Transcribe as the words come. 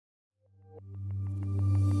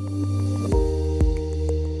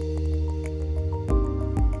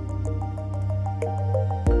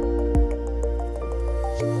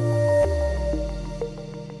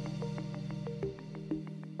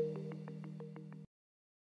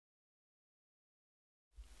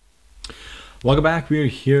Welcome back. We're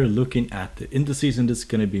here looking at the indices, and this is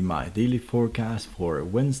going to be my daily forecast for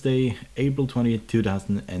Wednesday, April 20th,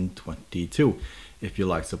 2022. If you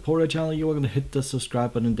like support our channel, you're going to hit the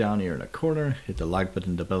subscribe button down here in the corner, hit the like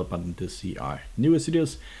button, the bell button to see our newest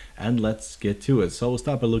videos, and let's get to it. So we'll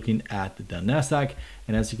start by looking at the Nasdaq,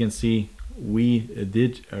 and as you can see, we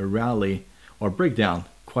did a rally or break down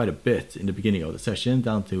quite a bit in the beginning of the session,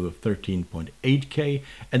 down to 13.8k,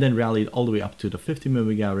 and then rallied all the way up to the 50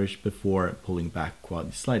 moving average before pulling back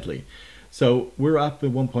quite slightly. So we're up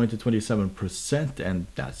at 1.27%, and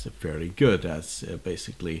that's fairly good. That's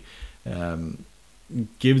basically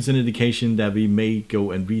gives an indication that we may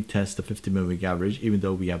go and retest the 50 moving average, even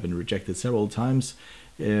though we have been rejected several times.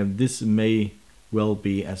 This may well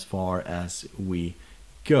be as far as we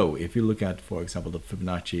go. If you look at, for example, the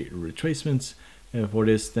Fibonacci retracements for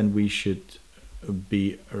this, then we should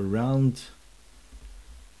be around,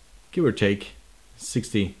 give or take,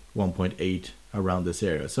 61.8 around this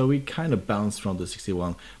area. So we kind of bounced from the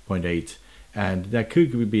 61.8, and that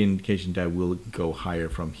could be an indication that we'll go higher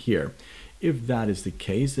from here. If that is the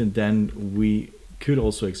case, and then we could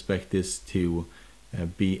also expect this to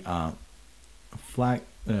be a flat,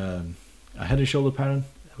 a head and shoulder pattern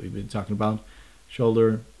that we've been talking about.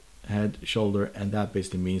 Shoulder, head, shoulder, and that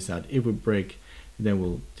basically means that if we break, then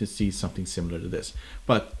we'll just see something similar to this.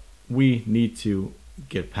 But we need to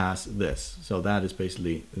get past this. So that is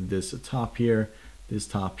basically this top here,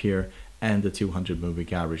 and the 200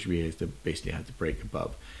 moving average we basically have to break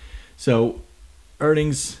above. So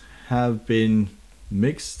earnings have been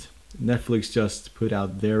mixed. Netflix just put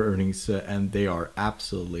out their earnings and they are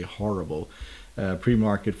absolutely horrible.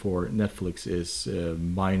 Pre-market for Netflix is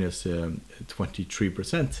minus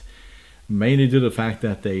 23%, mainly due to the fact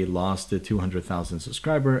that they lost the 200,000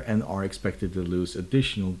 subscriber and are expected to lose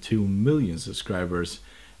additional 2 million subscribers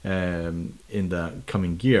in the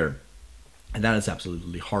coming year. And that is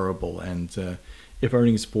absolutely horrible. And if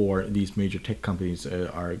earnings for these major tech companies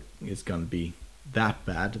is going to be that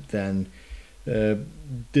bad, then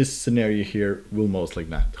this scenario here will most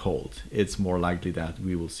likely not hold. It's more likely that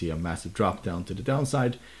we will see a massive drop down to the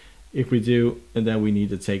downside. If we do, and then we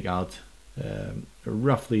need to take out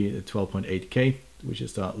roughly 12.8k, which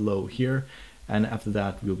is the low here, and after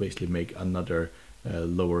that we'll basically make another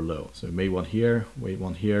lower low. So we made one here, wait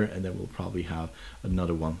one here, and then we'll probably have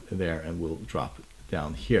another one there, and we'll drop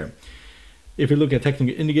down here. If you look at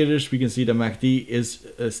technical indicators, we can see the MACD is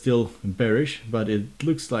still bearish, but it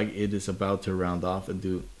looks like it is about to round off and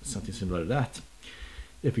do something similar to that.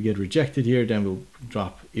 If we get rejected here, then we'll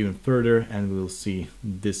drop even further, and we'll see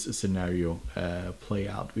this scenario play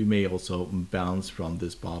out. We may also bounce from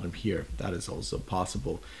this bottom here. That is also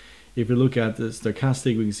possible. If you look at the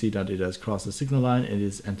stochastic, we can see that it has crossed the signal line and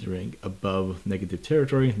is entering above negative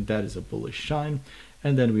territory. That is a bullish sign.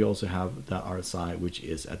 And then we also have the RSI, which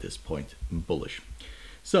is at this point bullish.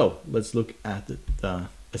 So let's look at the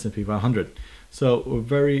S&P 500. So a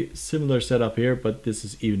very similar setup here, but this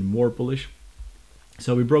is even more bullish.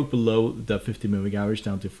 So we broke below the 50 moving average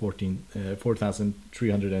down to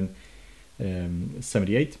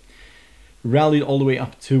 4,378. Rallied all the way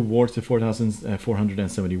up towards the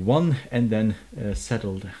 4,471, and then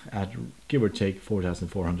settled at, give or take,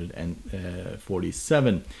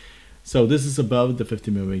 4,447. So this is above the 50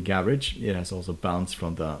 moving average. It has also bounced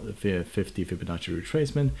from the 50 Fibonacci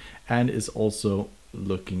retracement and is also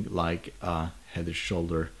looking like a head and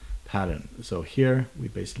shoulder pattern. So here we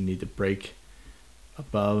basically need to break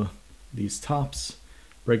above these tops,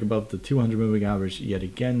 break above the 200 moving average yet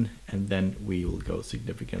again, and then we will go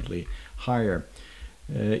significantly higher.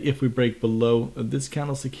 If we break below this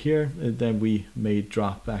candlestick here, then we may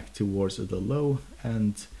drop back towards the low,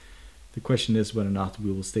 and the question is whether or not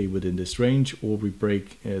we will stay within this range, or we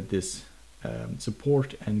break this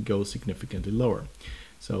support and go significantly lower.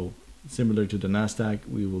 So similar to the Nasdaq,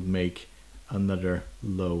 we will make another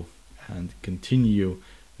low and continue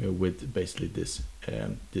with basically this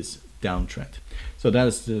this downtrend. So that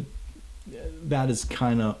is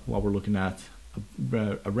kind of what we're looking at: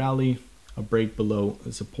 a rally, a break below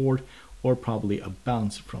support, or probably a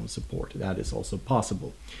bounce from support. That is also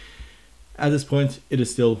possible. At this point, it is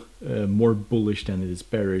still more bullish than it is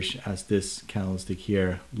bearish, as this candlestick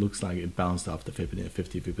here looks like it bounced off the 50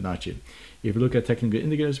 Fibonacci. If you look at technical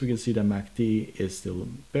indicators, we can see that MACD is still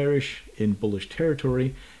bearish in bullish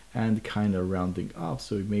territory and kind of rounding off.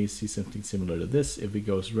 So we may see something similar to this if it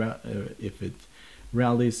goes if it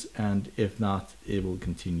rallies, and if not, it will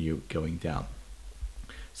continue going down.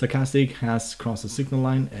 Stochastic has crossed the signal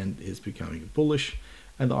line and is becoming bullish,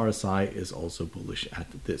 and the RSI is also bullish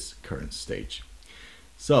at this current stage.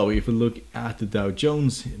 So if we look at the Dow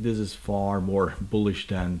Jones, this is far more bullish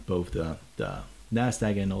than both the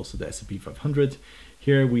Nasdaq and also the S&P 500.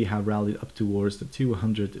 Here we have rallied up towards the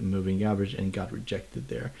 200 moving average and got rejected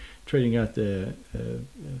there, trading at the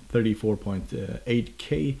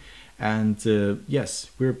 34.8k. And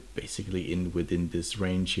yes, we're basically within this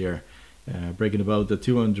range here. Breaking above the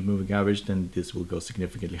 200 moving average, then this will go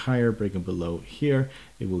significantly higher. Breaking below here,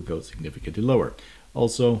 it will go significantly lower.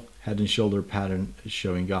 Also, head and shoulder pattern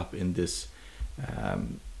showing up in this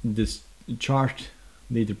this chart.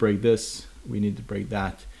 Need to break this, we need to break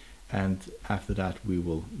that, and after that we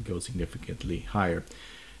will go significantly higher.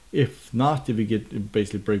 If not, if we get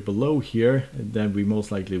basically break below here, then we most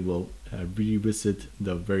likely will revisit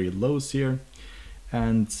the very lows here.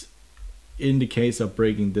 And in the case of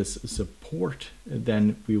breaking this support,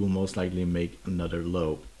 then we will most likely make another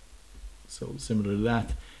low. So similar to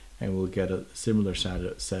that, and we'll get a similar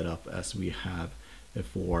setup as we have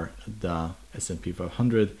for the S&P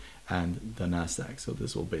 500 and the Nasdaq. So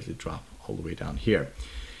this will basically drop all the way down here.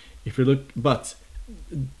 If you look, but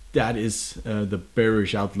that is the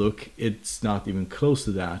bearish outlook. It's not even close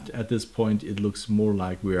to that. At this point, it looks more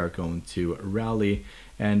like we are going to rally.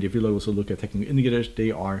 And if you also look at technical indicators,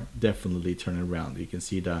 they are definitely turning around. You can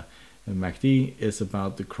see the MACD is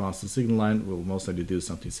about to cross the signal line. We'll most likely do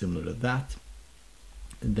something similar to that.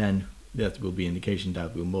 And then that will be indication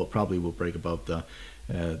that we probably will break above the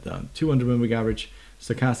 200 moving average.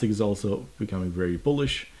 Stochastic is also becoming very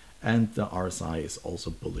bullish, and the RSI is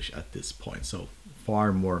also bullish at this point. So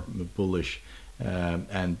far more bullish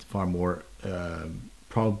and far more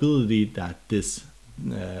probability that this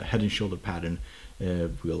head and shoulder pattern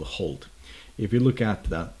will hold. If you look at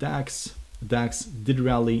the DAX did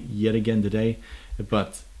rally yet again today,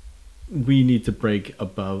 but we need to break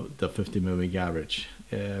above the 50 moving average.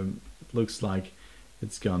 Looks like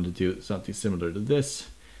it's going to do something similar to this,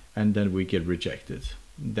 and then we get rejected.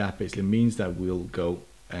 That basically means that we'll go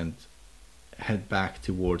and head back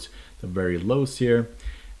towards the very lows here,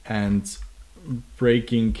 and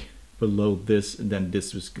breaking below this, then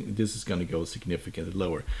this is going to go significantly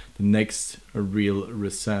lower. The next real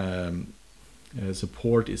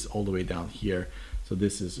support is all the way down here. So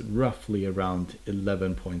this is roughly around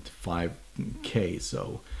 11.5k.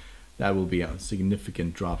 So that will be a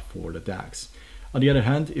significant drop for the DAX. On the other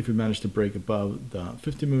hand, if we manage to break above the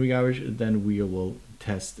 50 moving average, then we will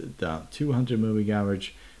test the 200 moving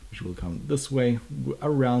average, which will come this way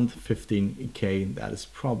around 15k. That is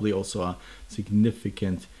probably also a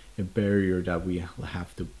significant barrier that we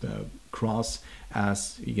have to cross.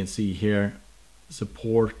 As you can see here,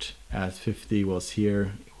 support at 50 was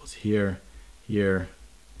here, it was here, here,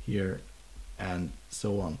 here, and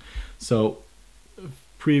so on. So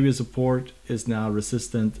previous support is now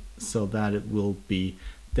resistant, so that it will be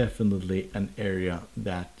definitely an area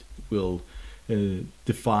that will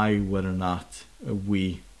defy whether or not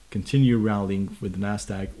we continue rallying with the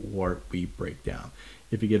Nasdaq or we break down.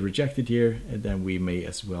 If we get rejected here, then we may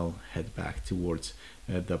as well head back towards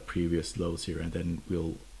the previous lows here, and then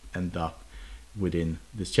we'll end up within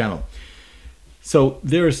this channel. So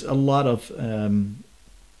there's a lot of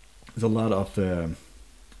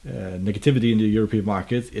negativity in the European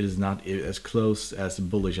market. It is not as close as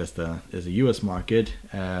bullish as the US market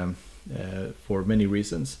for many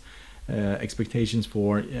reasons. Expectations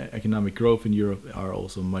for economic growth in Europe are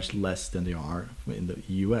also much less than they are in the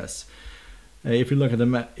US. If you look at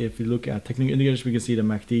technical indicators, we can see the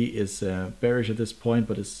MACD is bearish at this point,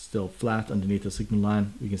 but it's still flat underneath the signal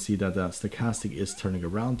line. We can see that the stochastic is turning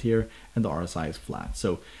around here, and the RSI is flat.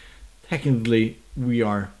 So technically, we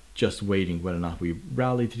are just waiting whether or not we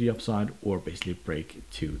rally to the upside or basically break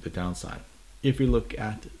to the downside. If we look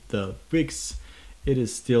at the VIX, it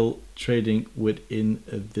is still trading within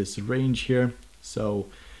this range here. So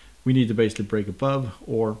we need to basically break above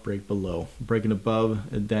or break below. Breaking above,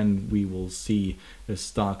 then we will see the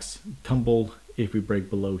stocks tumble. If we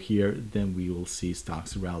break below here, then we will see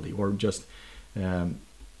stocks rally, or just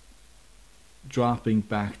dropping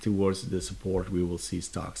back towards the support, we will see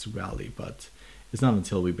stocks rally. But it's not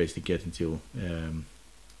until we basically get into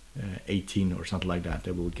 18 or something like that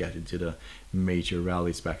we'll get into the major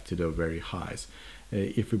rallies back to the very highs.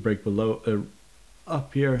 If we break below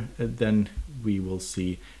up here, then we will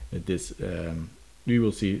see this. We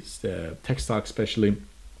will see tech stocks especially,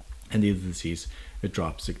 and the indices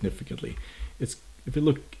drop significantly. If you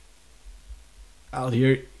look out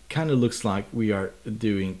here, it kind of looks like we are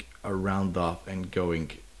doing a round off and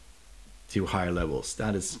going to higher levels.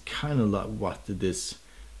 That is kind of like what this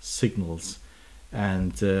signals.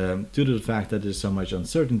 And due to the fact that there's so much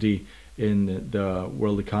uncertainty in the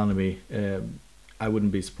world economy, I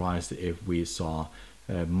wouldn't be surprised if we saw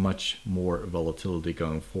much more volatility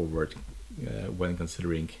going forward when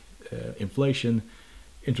considering inflation,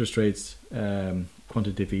 interest rates,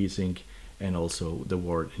 quantitative easing, and also the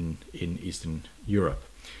war in Eastern Europe.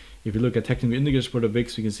 If you look at technical indicators for the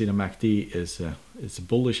VIX, we can see the MACD is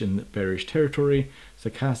bullish in bearish territory.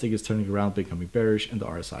 Stochastic is turning around, becoming bearish, and the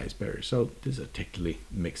RSI is bearish. So this is particularly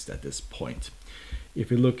mixed at this point.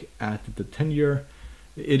 If you look at the 10-year,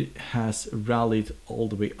 it has rallied all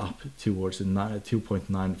the way up towards the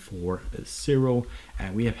 2.940,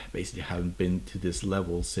 and we basically haven't been to this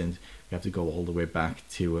level since we have to go all the way back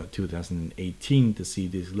to 2018 to see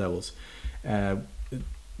these levels.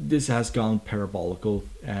 This has gone parabolical,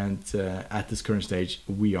 and at this current stage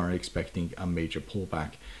we are expecting a major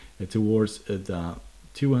pullback towards the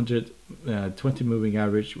 220 moving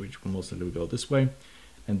average, which will most likely go this way,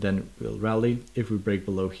 and then we'll rally. If we break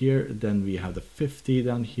below here, then we have the 50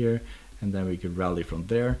 down here, and then we could rally from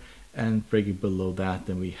there, and breaking below that,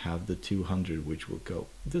 then we have the 200, which will go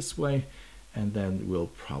this way, and then we'll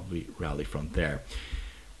probably rally from there.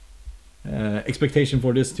 Expectation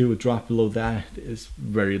for this to drop below that is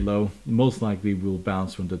very low. Most likely we'll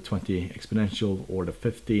bounce from the 20 exponential or the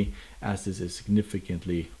 50, as this is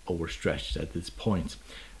significantly overstretched at this point.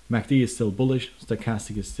 MACD is still bullish,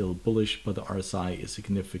 stochastic is still bullish, but the RSI is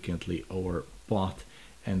significantly overbought,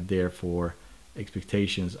 and therefore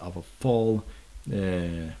expectations of a fall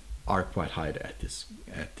are quite high at this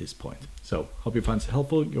point. So hope you find it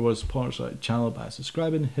helpful. You will support our channel by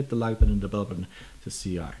subscribing, hit the like button and the bell button to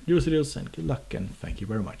see our newest videos, and good luck and thank you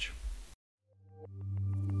very much.